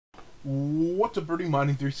What's up, Birdie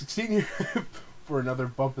Mining 316 here for another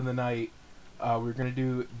bump in the night. We're gonna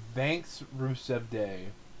do Thanks Rusev Day,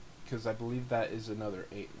 because I believe that is another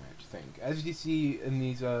 8-match thing. As you see in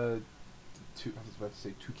these I was about to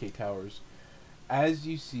say 2K towers. As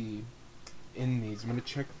you see in these, I'm gonna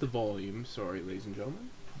check the volume. Sorry, ladies and gentlemen.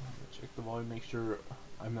 I'm gonna check the volume, make sure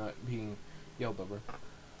I'm not being yelled over.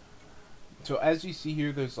 So as you see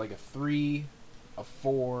here, there's like a 3, a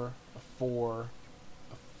 4, a 4.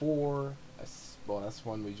 4, well, that's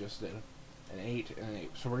one we just did, an 8, and an 8.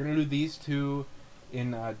 So we're going to do these two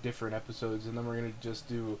in different episodes, and then we're going to just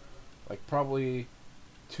do, like, probably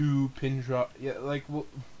 2 pin drop, yeah, like, well,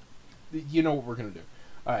 you know what we're going to do.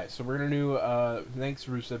 Alright, so we're going to do Thanks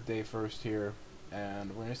Rusev Day first here, and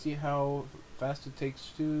we're going to see how fast it takes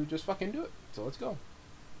to just fucking do it. So let's go.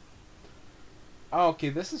 Oh, okay,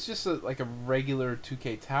 this is just like a regular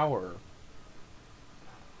 2K tower.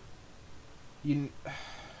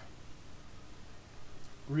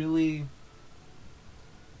 Really?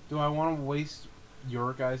 Do I want to waste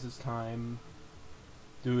your guys' time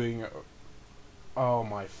doing... Oh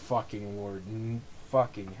my fucking lord.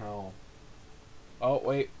 Fucking hell. Oh,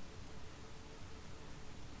 wait.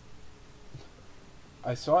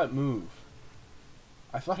 I saw it move.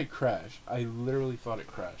 I thought it crashed. I literally thought it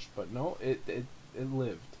crashed. But no, it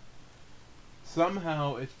lived.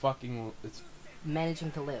 Somehow it fucking... It's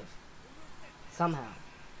managing to live. Somehow.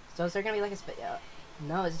 So is there gonna be like a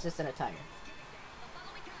no, it's just an attire.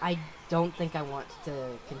 I don't think I want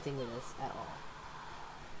to continue this at all.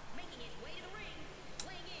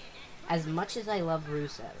 As much as I love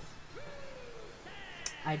Rusev,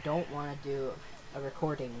 I don't want to do a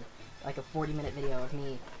recording, like a 40-minute video of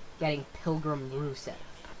me getting Pilgrim Rusev.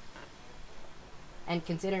 And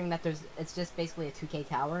considering that it's just basically a 2K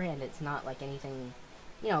tower and it's not like anything,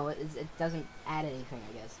 you know, it doesn't add anything,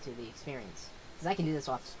 I guess, to the experience. Because I can do this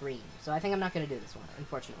off screen. So I think I'm not going to do this one,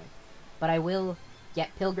 unfortunately. But I will get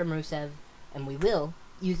Pilgrim Rusev, and we will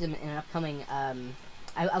use him in an upcoming...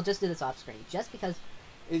 I'll just do this off screen, just because...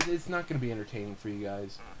 It's not going to be entertaining for you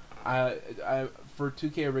guys. For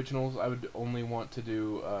 2K Originals, I would only want to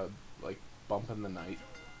do, like, Bump in the Night.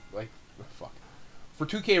 Like, fuck. For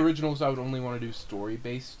 2K Originals, I would only want to do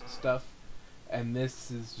story-based stuff. And this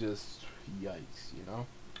is just... yikes, you know?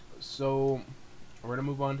 So... we're gonna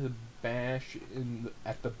move on to Bash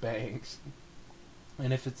at the Banks,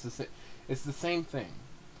 and if it's the same thing.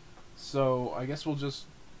 So I guess we'll just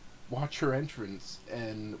watch her entrance,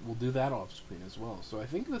 and we'll do that off screen as well. So I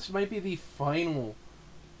think this might be the final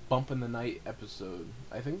Bump in the Night episode.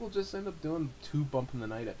 I think we'll just end up doing 2 Bump in the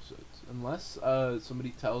Night episodes, unless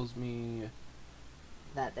somebody tells me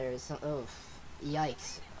that there's some. Oh,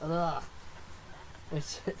 yikes! Ugh.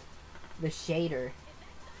 There's the shader.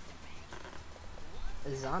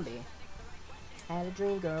 A zombie. Had a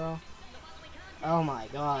dream, girl. Oh my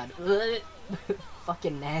god.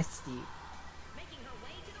 Fucking nasty.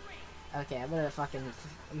 Okay, I'm gonna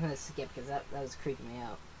skip because that was creeping me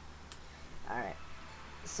out. Alright.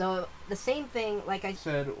 So, the same thing, like I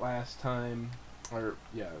said last time, or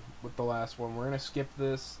yeah, with the last one, we're gonna skip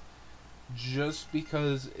this just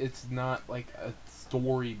because it's not like a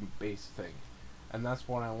story-based thing. And that's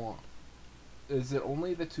what I want. Is it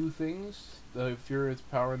only the 2 things? The Furious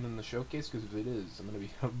Power and then the Showcase? Because if it is, I'm going to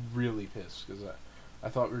be really pissed. Because I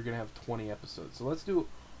thought we were going to have 20 episodes. So let's do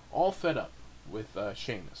All Fed Up with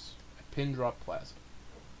Sheamus at Pin Drop Plaza.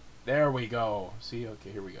 There we go. See?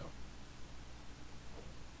 Okay, here we go.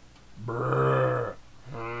 Brrr.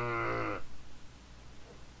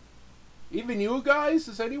 Even you guys?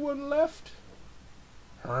 Is anyone left?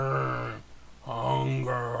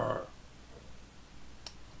 Hunger.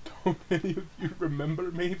 Don't any of you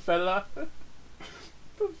remember me, fella? The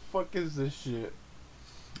fuck is this shit?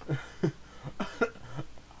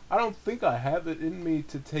 I don't think I have it in me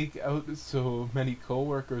to take out so many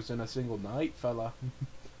coworkers in a single night, fella.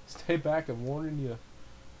 Stay back, I'm warning you.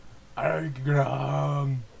 That's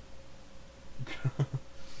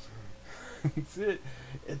it.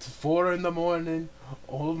 It's 4 in the morning.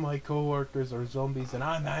 All my coworkers are zombies and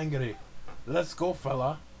I'm angry. Let's go,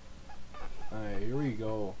 fella. Alright, here we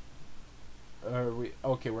go.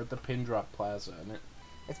 Okay, we're at the Pin Drop Plaza, isn't it?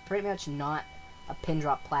 It's pretty much not a Pin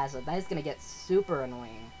Drop Plaza. That is gonna get super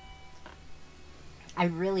annoying. I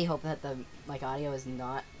really hope that the audio is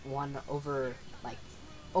not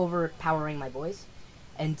overpowering my voice,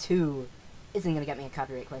 and 2 isn't gonna get me a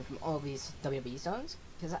copyright claim from all these WWE songs.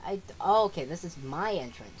 Because okay, this is my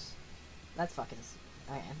entrance. That's fucking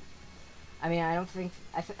okay. I mean, I don't think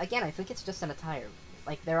again. I think it's just an attire.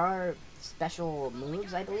 Like, there are special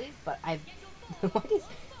moves, I believe, but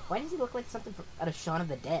why does he look like something out of Shaun of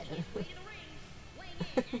the Dead?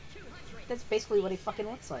 that's basically what he fucking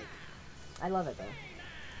looks like. I love it, though.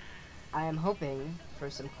 I am hoping for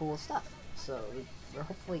some cool stuff. So, we're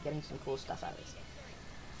hopefully getting some cool stuff out of this.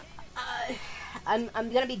 I'm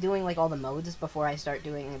gonna be doing, like, all the modes before I start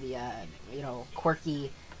doing the, you know, quirky,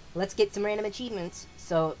 let's get some random achievements.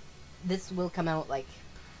 So, this will come out, like,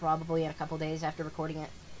 probably in a couple days after recording it.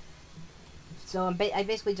 So, I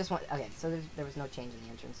basically just want... Okay, so there was no change in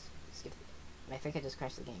the entrance. Skip. I think I just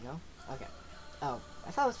crashed the game, no? Okay. Oh,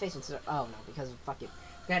 I thought it was facing... Oh, no, because fuck it.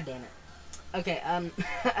 God damn it. Okay, I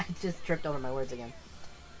just tripped over my words again.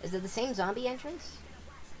 Is it the same zombie entrance?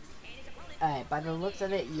 Alright, by the looks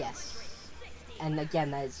of it, yes. And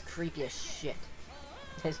again, that is creepy as shit.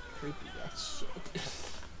 That is creepy as shit.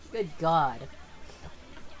 Good God.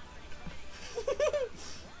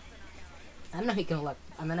 I'm not even gonna look.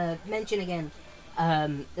 I'm gonna mention again,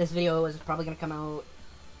 this video is probably gonna come out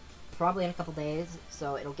probably in a couple days,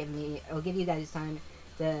 so it'll give you guys time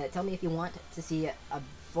to tell me if you want to see a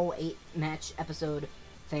full 8-match episode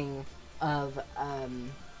thing of,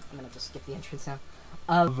 I'm gonna just skip the entrance now,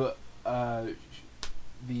 of,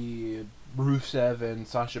 the Rusev and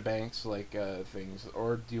Sasha Banks, like, things,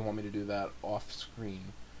 or do you want me to do that off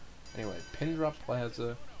screen? Anyway, Pin Drop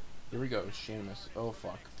Plaza, here we go, Sheamus, oh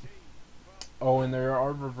fuck. Oh, and there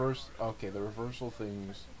are okay, the reversal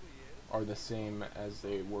things are the same as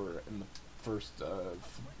they were in the first,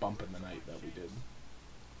 bump in the night that we did.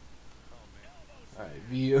 Alright,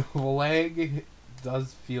 the leg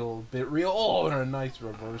does feel a bit real. Oh, and a nice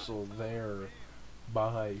reversal there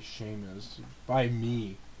by Sheamus. By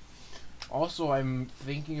me. Also, I'm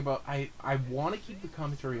thinking about... I want to keep the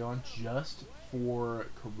commentary on just for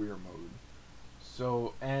career mode.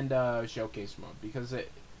 So, and showcase mode. Because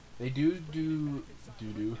they do...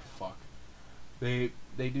 Fuck. They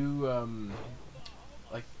do,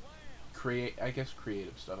 like, I guess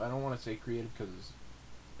creative stuff. I don't want to say creative because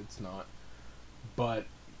it's not. But,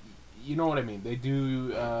 you know what I mean. They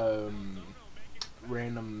do,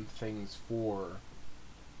 random things for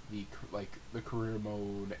the, like, the career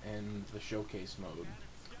mode and the showcase mode.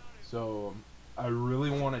 So, I really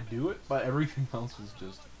want to do it, but everything else is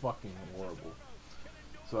just fucking horrible.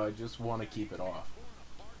 So I just want to keep it off.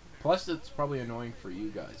 Plus, it's probably annoying for you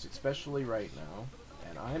guys, especially right now.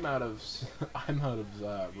 And I'm out of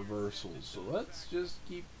reversals. So let's just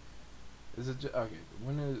keep. Is it okay?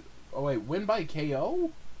 When is? Oh wait, win by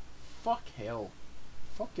KO? Fuck hell.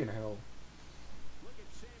 Fucking hell.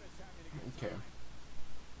 Okay.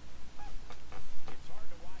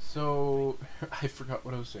 So I forgot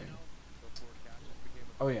what I was saying.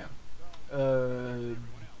 Oh yeah. No.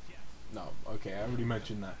 Okay, I already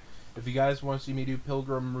mentioned that. If you guys want to see me do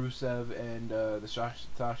Pilgrim, Rusev, and the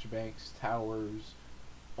Sasha Banks Towers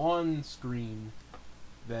on screen,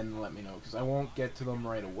 then let me know, because I won't get to them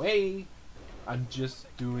right away. I'm just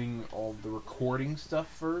doing all the recording stuff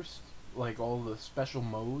first, like all the special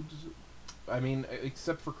modes. I mean,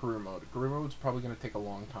 except for career mode. Career mode's probably going to take a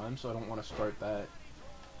long time, so I don't want to start that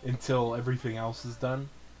until everything else is done.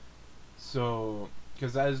 So,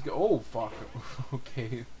 because that is... Oh, fuck.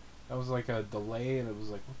 Okay. That was like a delay, and it was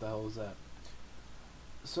like, what the hell is that?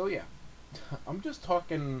 So, yeah. I'm just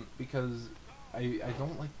talking because I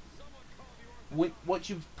don't like... What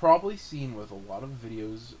you've probably seen with a lot of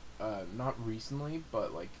videos, not recently,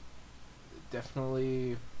 but, like,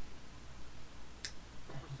 definitely...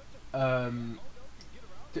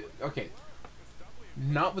 okay.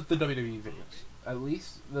 Not with the WWE videos. At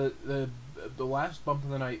least the last bump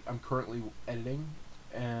of the night I'm currently editing,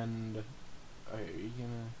 and... Are you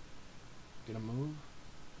gonna move?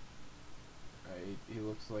 He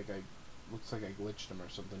looks like I glitched him or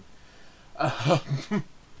something.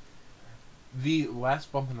 The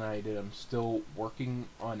last bump in the night I did, I'm still working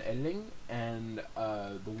on editing, and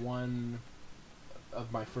the one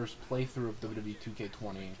of my first playthrough of WWE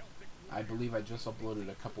 2K20, I believe I just uploaded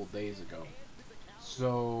a couple days ago.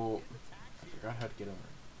 So I forgot how to get over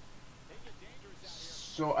it.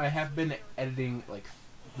 So I have been editing like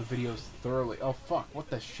the videos thoroughly. Oh fuck! What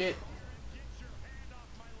the shit?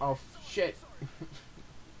 Oh shit!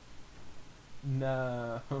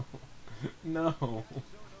 No, no.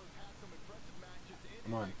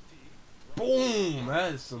 Come on. Boom!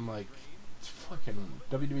 That is some like fucking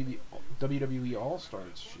WWE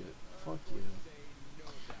All-Stars shit. Fuck you.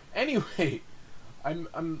 Anyway,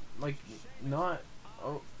 I'm like not.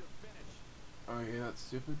 Oh yeah, that's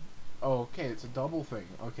stupid. Oh, okay, it's a double thing.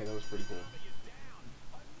 Okay, that was pretty cool.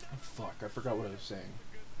 Oh, fuck, I forgot what I was saying.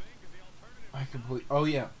 Oh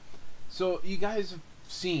yeah. So you guys have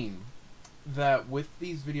seen that with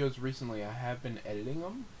these videos recently, I have been editing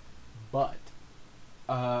them, but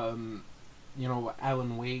you know,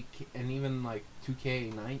 Alan Wake and even like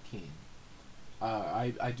 2K19,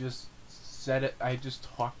 I just said it. I just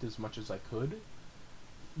talked as much as I could,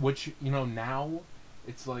 which now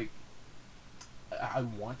it's like I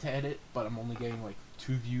want to edit, but I'm only getting like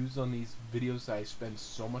 2 views on these videos that I spend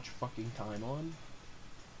so much fucking time on.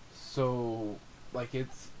 So like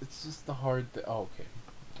it's just the hard. Oh, okay.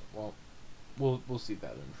 Well, we'll see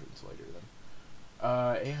that entrance later then.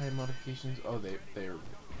 AI modifications. Oh, they're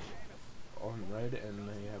on red and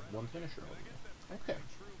they have 1 finisher on them. Okay.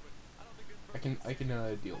 I can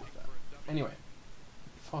deal with that. Anyway,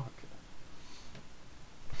 fuck.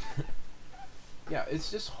 Yeah,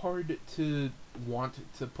 it's just hard to want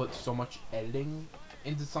to put so much editing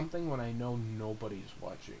into something when I know nobody's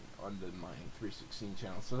watching on the Mine 316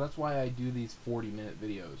 channel. So that's why I do these 40-minute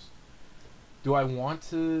videos. Do I want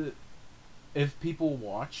to... If people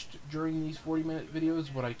watched during these 40-minute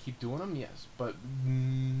videos, would I keep doing them? Yes. But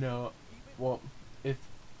no... Well, if...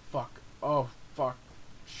 Fuck. Oh, fuck.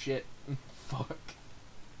 Shit. Fuck.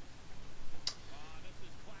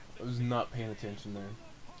 I was not paying attention there.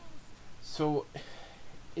 So,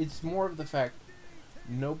 it's more of the fact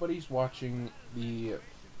nobody's watching the,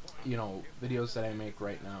 videos that I make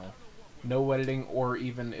right now. No editing, or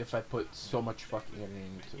even if I put so much fucking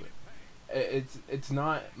editing into it. It's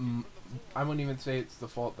not, I wouldn't even say it's the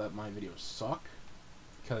fault that my videos suck,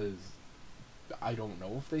 because I don't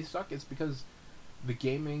know if they suck. It's because the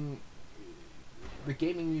gaming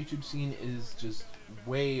YouTube scene is just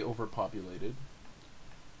way overpopulated.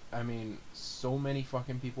 I mean, so many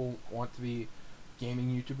fucking people want to be gaming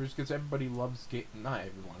YouTubers because everybody loves not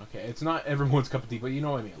everyone, okay? It's not everyone's cup of tea, but you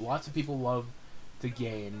know what I mean. Lots of people love to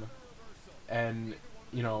game, and,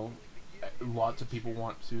 lots of people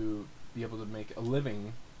want to be able to make a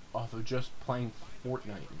living off of just playing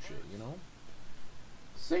Fortnite and shit,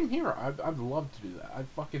 Same here. I'd love to do that. I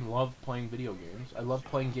fucking love playing video games. I love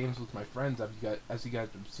playing games with my friends, as you guys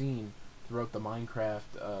have seen throughout the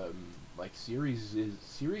Minecraft, series.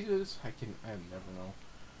 I never know.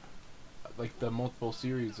 Like the multiple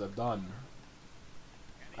series I've done.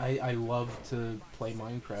 I love to play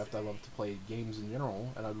Minecraft. I love to play games in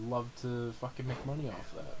general, and I'd love to fucking make money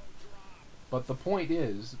off that. But the point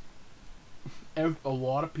is, a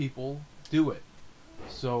lot of people do it,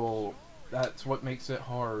 so that's what makes it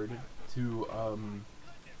hard to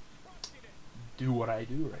do what I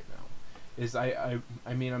do right now. Is I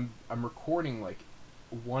mean I'm recording like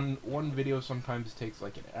one video sometimes takes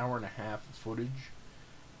like an hour and a half of footage,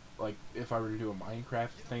 like if I were to do a Minecraft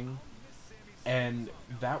thing, and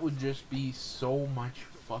that would just be so much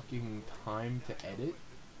fucking time to edit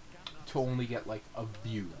to only get like a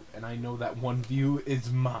view, and I know that 1 view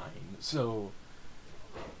is mine. So,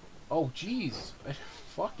 oh jeez,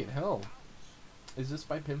 fucking hell, is this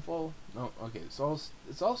by pinfall? No, okay, it's all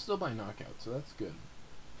still by knockout, so that's good.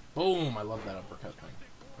 Boom, I love that uppercut thing.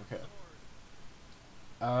 Okay.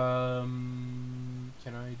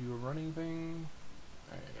 Can I do a running thing?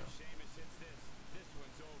 There you go.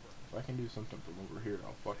 If I can do something from over here,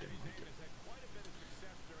 I'll fucking make it.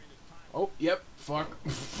 Oh, yep, fuck.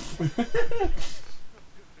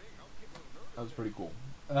 That was pretty cool.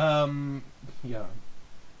 Yeah.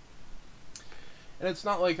 And it's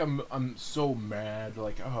not like I'm so mad,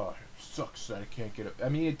 like, oh, it sucks that I can't get a... I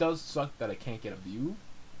mean, it does suck that I can't get a view,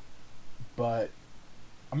 but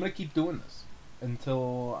I'm gonna keep doing this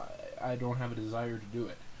until I don't have a desire to do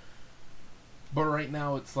it. But right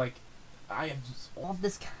now, it's like, I have just... all of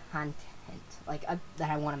this content, like, that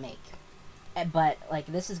I want to make. But, like,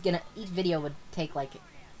 this is gonna... each video would take, like...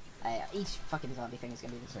 each fucking zombie thing is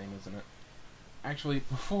gonna be the same, isn't it? Actually,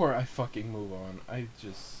 before I fucking move on, I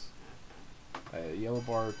just... yellow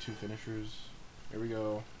bar, 2 finishers. Here we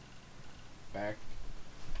go. Back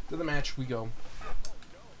to the match we go.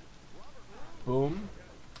 Boom.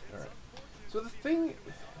 Alright. So the thing...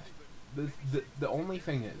 The only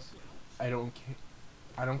thing is, I don't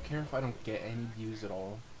care if I don't get any views at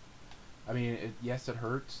all. I mean, yes, it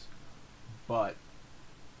hurts, but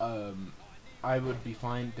I would be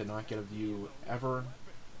fine to not get a view ever,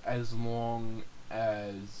 as long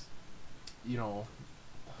as,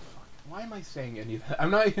 why am I saying any of that?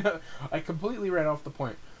 I'm not. I completely read off the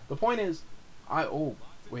point. The point is, oh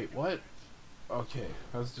wait, what? Okay,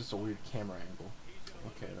 that was just a weird camera angle.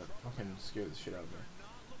 Okay, that fucking scared the shit out of me.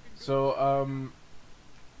 So,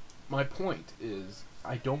 my point is,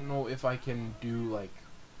 I don't know if I can do, like,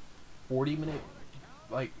 40-minute,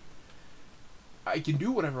 like, I can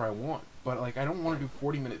do whatever I want, but, like, I don't want to do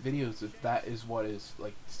 40-minute videos if that is what is,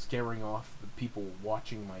 like, scaring off the people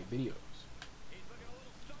watching my videos,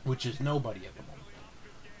 which is nobody at the moment.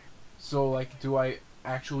 So, like, do I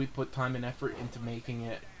actually put time and effort into making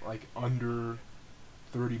it, like, under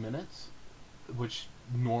 30 minutes, which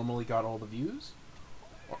normally got all the views,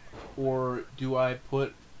 or do I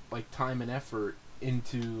put like time and effort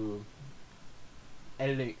into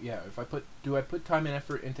editing? Yeah, do I put time and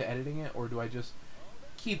effort into editing it, or do I just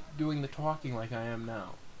keep doing the talking like I am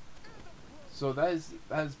now? So that is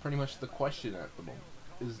pretty much the question at the moment.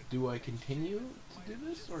 Is, do I continue to do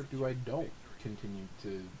this, or do I don't continue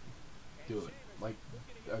to do it like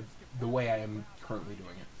the way I am currently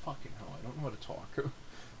doing it? Fucking hell, I don't know how to talk.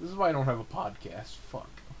 This is why I don't have a podcast.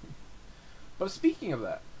 Fuck. But speaking of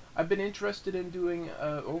that, I've been interested in doing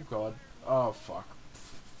oh god, oh fuck,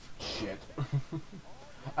 shit.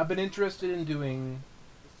 I've been interested in doing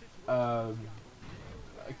a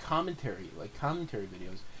commentary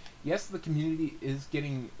videos. Yes, the community is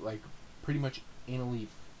getting like pretty much anally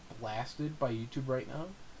blasted by YouTube right now,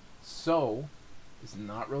 so it's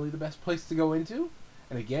not really the best place to go into.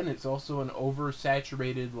 And again, it's also an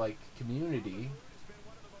oversaturated like community.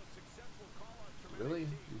 Really?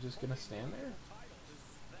 You're just gonna stand there?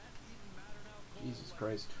 Jesus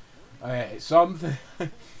Christ. Okay, something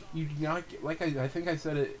you do not get, like I think I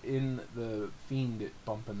said it in the Fiend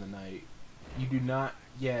bump in the night. You do not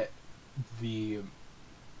get the.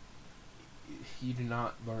 You do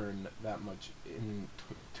not learn that much in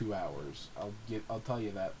 2 hours. I'll tell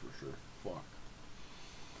you that for sure. Fuck.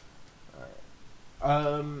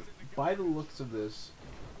 Alright. By the looks of this,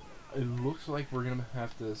 it looks like we're gonna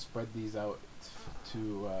have to spread these out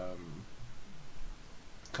to a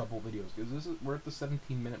couple videos, because we're at the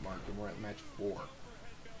 17-minute mark and we're at match 4.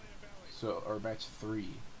 So, or match 3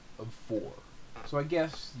 of 4. So I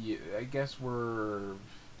guess we're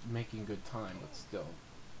making good time, but still.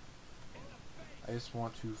 I just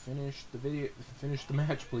want to finish the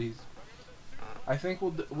match, please. I think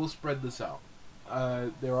we'll spread this out.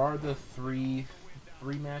 There are the three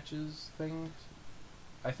matches things.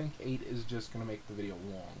 I think 8 is just gonna make the video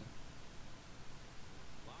long,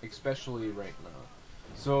 especially right now.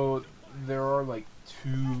 So there are like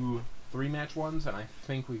 2 3-match ones, and I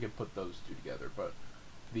think we could put those 2 together. But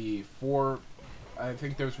the 4, I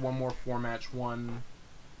think there's one more 4-match one,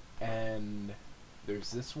 and there's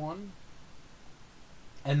this one.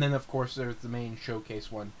 And then, of course, there's the main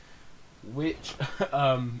showcase one, which,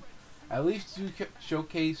 at least 2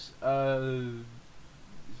 showcase,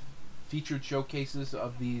 featured showcases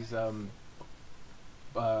of these,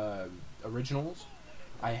 originals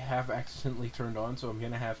I have accidentally turned on, so I'm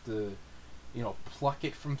gonna have to, you know, pluck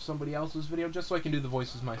it from somebody else's video, just so I can do the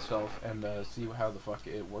voices myself, and, see how the fuck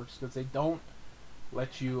it works, because they don't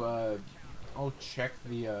let you, check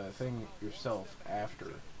the, thing yourself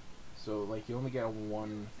after. So, like, you only get a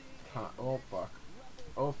 1 time. Oh, fuck.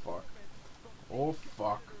 Oh, fuck. Oh,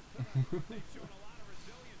 fuck.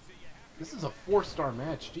 This is a 4-star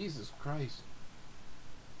match. Jesus Christ.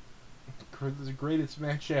 This is the greatest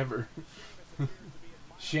match ever.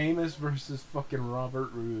 Sheamus versus fucking Robert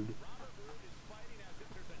Roode.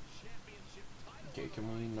 Okay,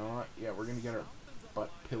 can we not? Yeah, we're gonna get our butt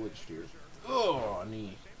pillaged here. Oh,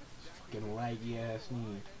 knee. Fucking laggy ass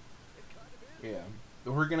knee. Yeah.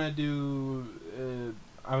 We're gonna do.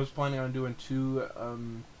 I was planning on doing two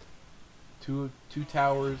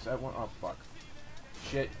towers at one. Oh fuck!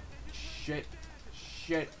 Shit!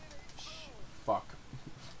 Fuck!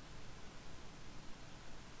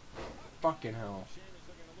 Fucking hell!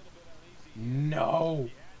 No!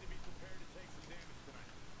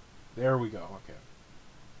 There we go. Okay.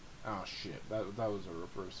 Oh shit! That was a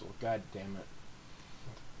reversal. God damn it!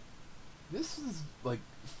 This is like.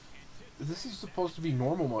 This is supposed to be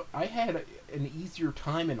normal mode. I had an easier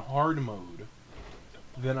time in hard mode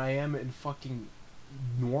than I am in fucking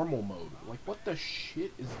normal mode. Like, what the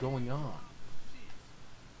shit is going on?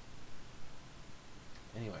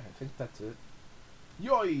 Anyway, I think that's it.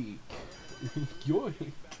 Yoink!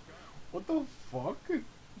 Yoink! What the fuck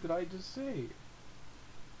did I just say?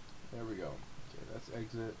 There we go. Okay, that's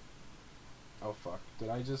exit. Oh fuck. Did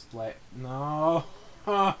I just let... No!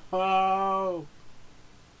 Oh!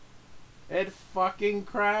 It fucking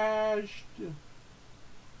crashed!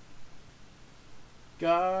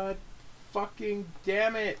 God fucking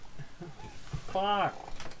damn it! Fuck!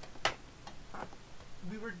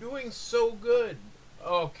 We were doing so good!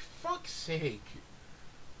 Oh, fuck's sake!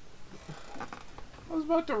 I was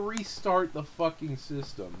about to restart the fucking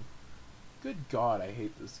system. Good God, I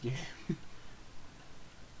hate this game.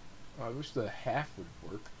 I wish the half would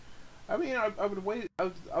work. I mean, I would wait.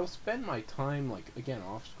 I would spend my time, like, again,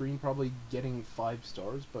 off screen, probably getting 5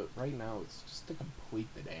 stars. But right now, it's just to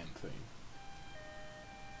complete the damn thing.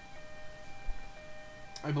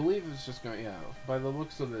 I believe it's just gonna, yeah. By the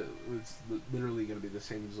looks of it, it's literally gonna be the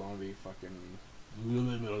same zombie fucking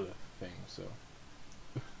thing. So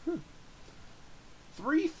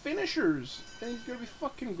 3 finishers, and he's gonna be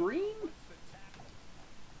fucking green?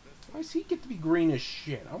 Why does he get to be green as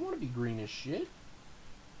shit? I want to be green as shit.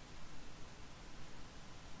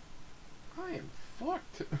 I am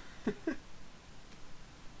fucked.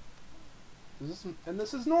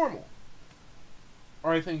 This is normal.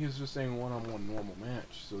 Or I think he's just saying one-on-one normal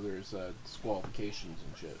match, so there's disqualifications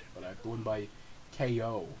and shit. But I have to win by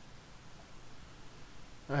KO.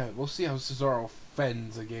 Alright, we'll see how Cesaro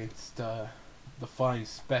fends against the fine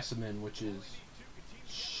specimen, which is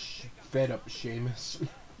fed up Sheamus.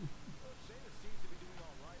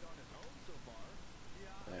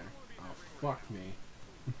 There. Oh, fuck me.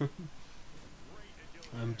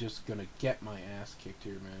 I'm just gonna get my ass kicked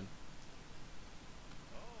here, man.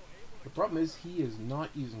 The problem is he is not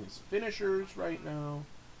using his finishers right now,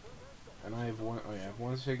 and I have one. Oh, yeah,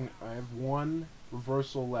 I have one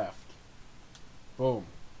reversal left. Boom.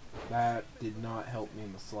 That did not help me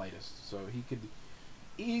in the slightest. So he could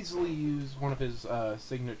easily use one of his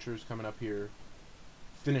signatures coming up here,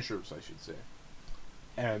 finishers, I should say,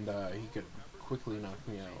 and he could quickly knock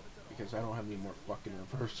me out because I don't have any more fucking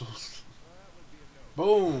reversals.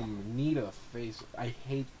 Boom! Knee to the face. I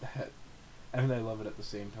hate that. And I love it at the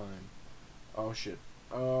same time. Oh shit.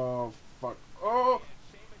 Oh fuck. Oh!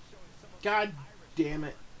 God damn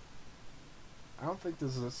it. I don't think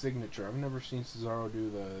this is a signature. I've never seen Cesaro do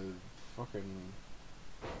the fucking...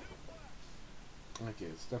 Okay,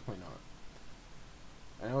 it's definitely not.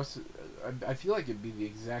 I know it's... I feel like it'd be the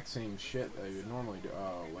exact same shit that I would normally do.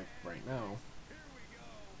 Oh, like right now.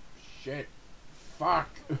 Shit. Fuck.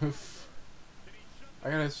 I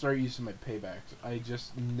gotta start using my paybacks. I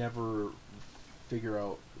just never figure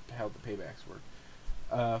out how the paybacks work.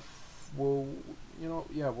 Well, you know,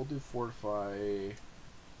 yeah, we'll do Fortify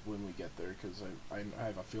when we get there, because I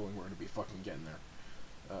have a feeling we're gonna be fucking getting there.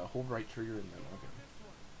 Hold right trigger and then, okay.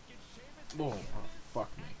 Boom. Oh, fuck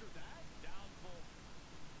me.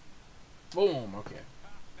 Boom, okay.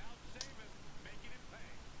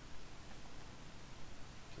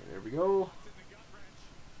 Okay, there we go.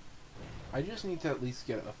 I just need to at least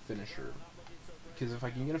get a finisher. Because if I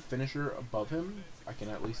can get a finisher above him, I can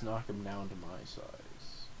at least knock him down to my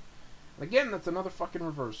size. And again, that's another fucking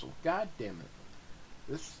reversal. God damn it.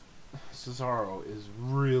 This Cesaro is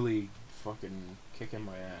really fucking kicking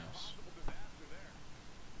my ass.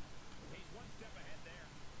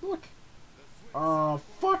 Look. Oh,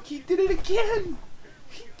 fuck, he did it again!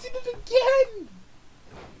 He did it again!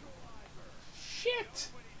 Shit!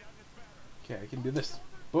 Okay, I can do this.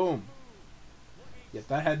 Boom. Yet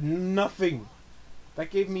that had nothing. That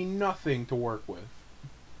gave me nothing to work with.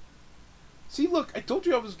 See, look, I told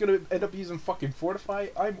you I was going to end up using fucking Fortify.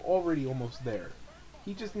 I'm already almost there.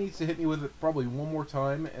 He just needs to hit me with it probably one more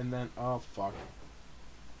time, and then... Oh, fuck.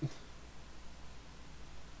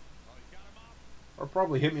 Or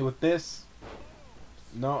probably hit me with this.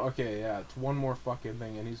 No, okay, yeah, it's one more fucking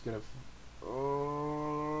thing, and he's going to...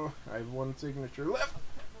 Oh, I have one signature left.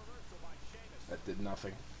 That did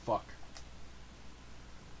nothing. Fuck.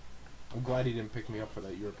 I'm glad he didn't pick me up for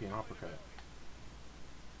that European uppercut.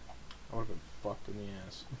 I would have been fucked in the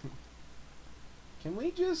ass. Can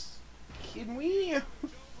we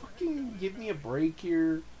fucking give me a break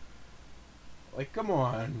here? Like, come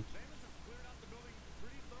on.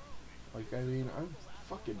 Like, I mean, I'm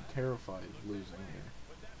fucking terrified of losing here.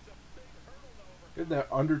 Look at that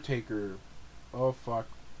Undertaker. Oh, fuck.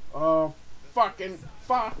 Oh, fucking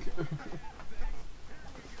fuck.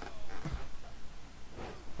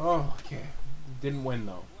 Oh, okay. Didn't win,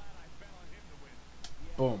 though.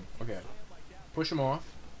 Boom. Okay. Push him off.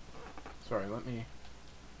 Sorry, let me...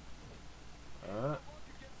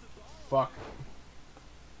 Fuck.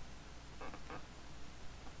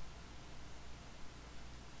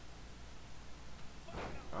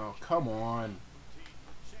 Oh, come on.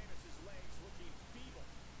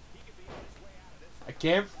 I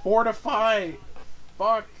can't fortify!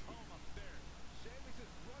 Fuck!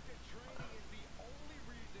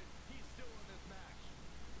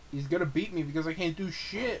 He's gonna beat me because I can't do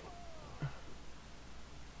shit.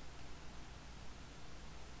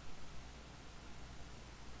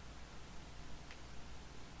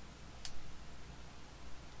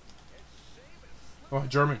 Oh,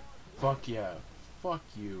 German. Fuck yeah. Fuck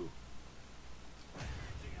you.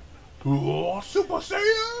 Oh, Super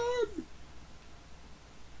Saiyan!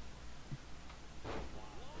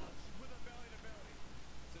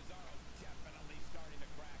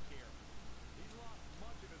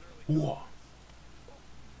 Whoa.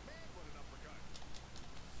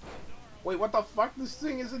 Wait, what the fuck? This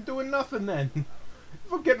thing isn't doing nothing then.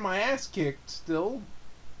 If I'm getting my ass kicked still.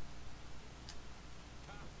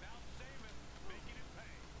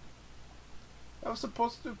 That was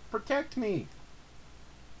supposed to protect me.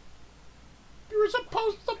 You were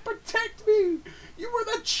supposed to protect me. You were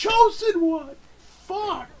the chosen one.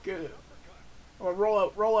 Fuck. Oh, roll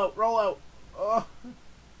out, roll out, roll out.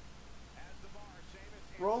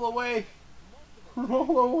 Roll away.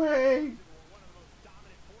 Roll away.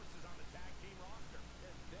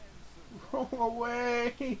 Roll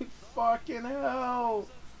away. Fucking hell.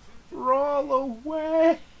 Roll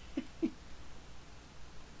away.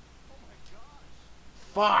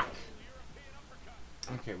 Fuck.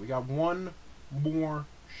 Okay, we got one more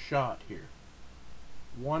shot here.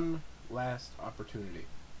 One last opportunity.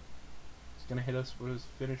 He's gonna hit us with his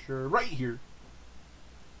finisher right here.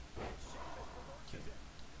 Okay.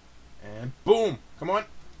 And boom! Come on!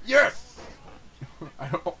 Yes!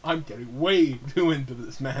 I'm getting way too into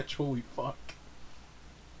this match. Holy fuck.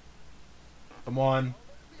 Come on.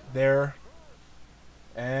 There.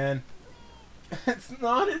 And it's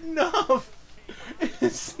not enough!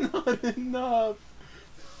 It's not enough!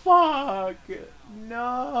 Fuck!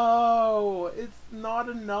 No! It's not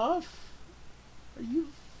enough? Are you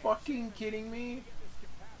fucking kidding me?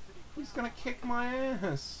 He's gonna kick my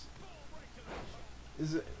ass.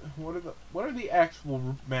 Is it? What are the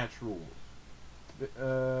actual match rules?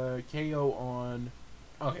 KO on.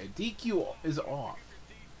 Okay, DQ is off.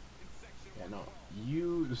 Yeah, no.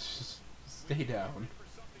 You just stay down.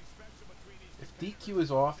 If DQ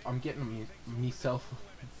is off, I'm getting myself.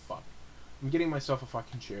 Fuck. I'm getting myself a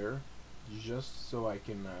fucking chair, just so I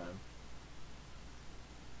can. I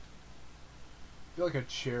feel like a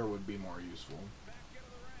chair would be more useful.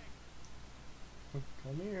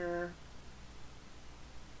 Come here.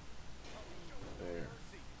 There.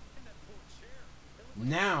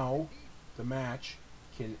 Now, the match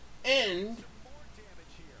can end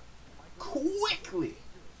quickly.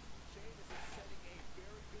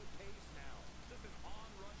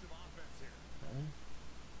 Okay.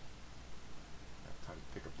 Time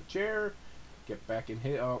to pick up the chair, get back and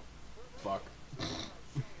hit. Oh, fuck.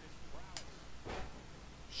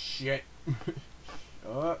 Shit.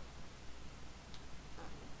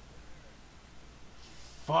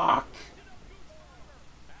 Fuck.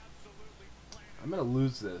 I'm gonna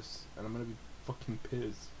lose this, and I'm gonna be fucking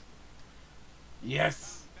pissed.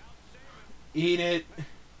 Yes! Eat it!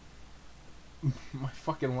 My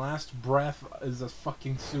fucking last breath is a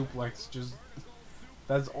fucking suplex. Just,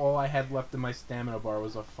 that's all I had left in my stamina bar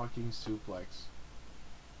was a fucking suplex.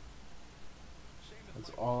 That's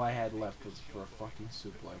all I had left was for a fucking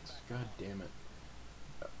suplex. God damn it.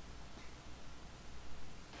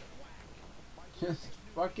 Just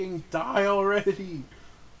fucking die already!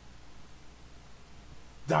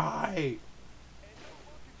 Die!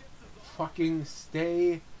 Fucking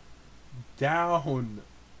stay down!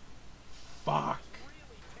 Fuck!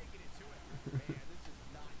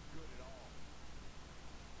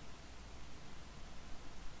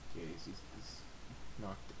 Okay, he's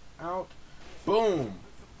knocked out. Boom!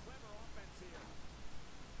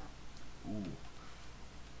 Ooh.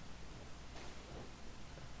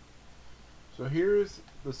 So here's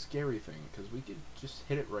the scary thing, because we could just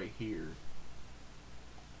hit it right here.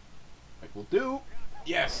 Like we'll do.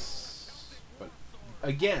 Yes! But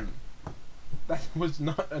again, that was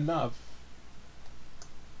not enough.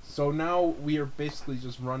 So now we are basically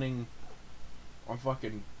just running on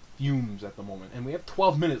fucking fumes at the moment. And we have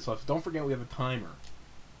 12 minutes left. Don't forget we have a timer.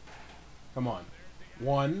 Come on.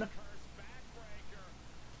 1.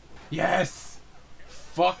 Yes!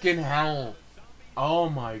 Fucking hell. Oh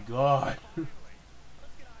my god.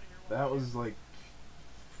 That was like...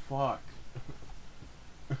 Fuck.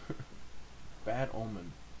 Bad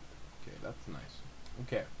omen. Okay, that's nice.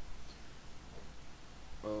 Okay.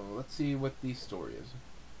 Let's see what the story is.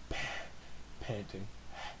 Panting.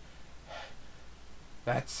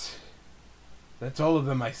 That's all of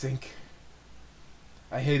them, I think.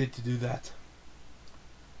 I hated to do that,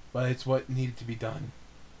 but it's what needed to be done.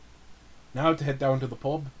 Now to head down to the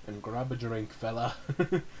pub and grab a drink, fella,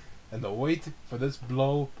 and wait for this to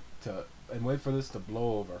blow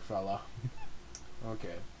over, fella.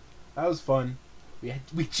 Okay, that was fun.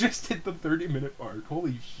 We just hit the 30-minute mark.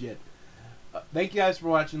 Holy shit! Thank you guys for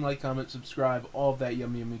watching. Like, comment, subscribe, all of that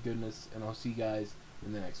yummy goodness, and I'll see you guys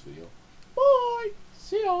in the next video. Bye.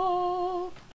 See y'all.